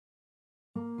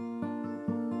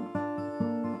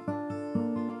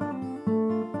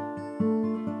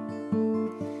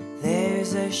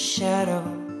There's a shadow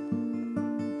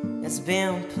that's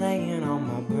been playing on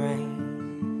my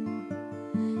brain.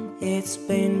 It's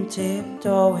been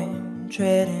tiptoeing,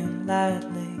 treading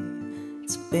lightly.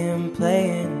 It's been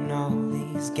playing all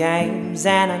these games,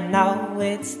 and I know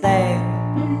it's there.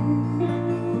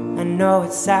 I know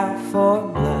it's out for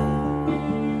blood,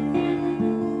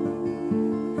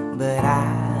 but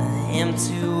I am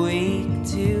too weak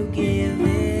to give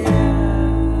it up.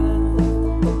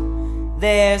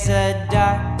 There's a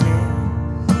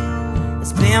darkness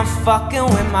that's been fucking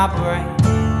with my brain,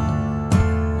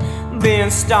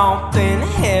 been stomping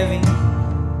heavy.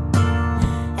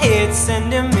 It's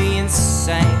sending me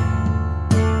insane,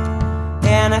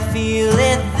 and I feel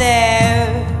it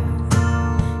there,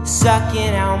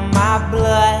 sucking out my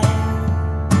blood.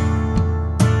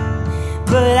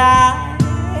 But I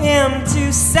am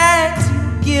too sad to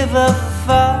give a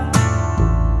fuck,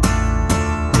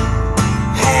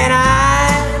 and I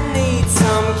need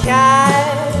some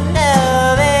kind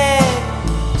of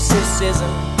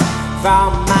exorcism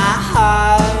from my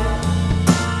heart,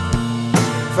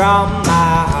 from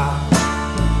my heart.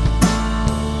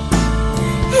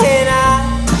 And I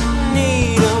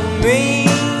need a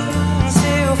means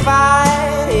to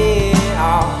fight it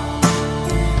all,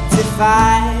 to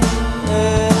fight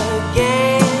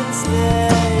against the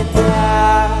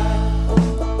dark.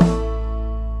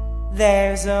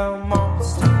 There's a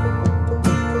monster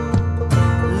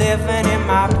living in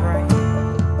my brain,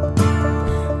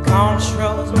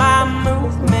 controls my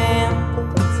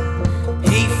movements.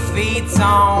 He feeds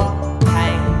on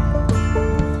pain,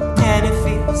 and he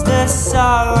feels the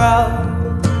sorrow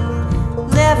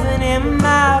living in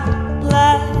my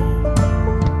blood.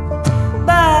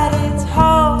 But its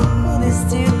hold is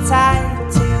too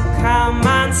tight to come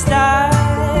unstuck,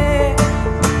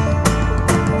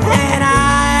 and I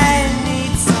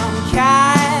need some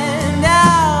kind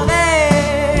of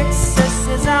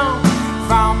exorcism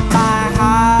from my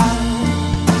heart,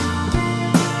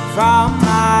 from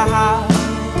my heart.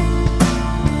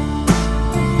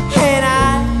 And I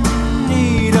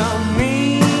need a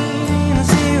means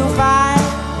to fight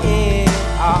it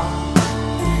all,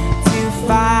 to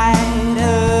fight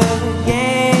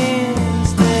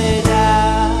against the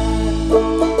dark.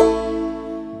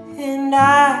 And I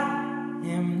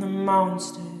am the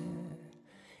monster,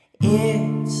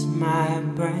 it's my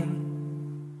brain.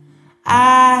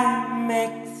 I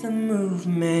make the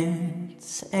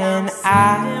movements, and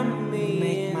I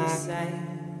make my pain,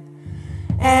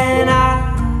 and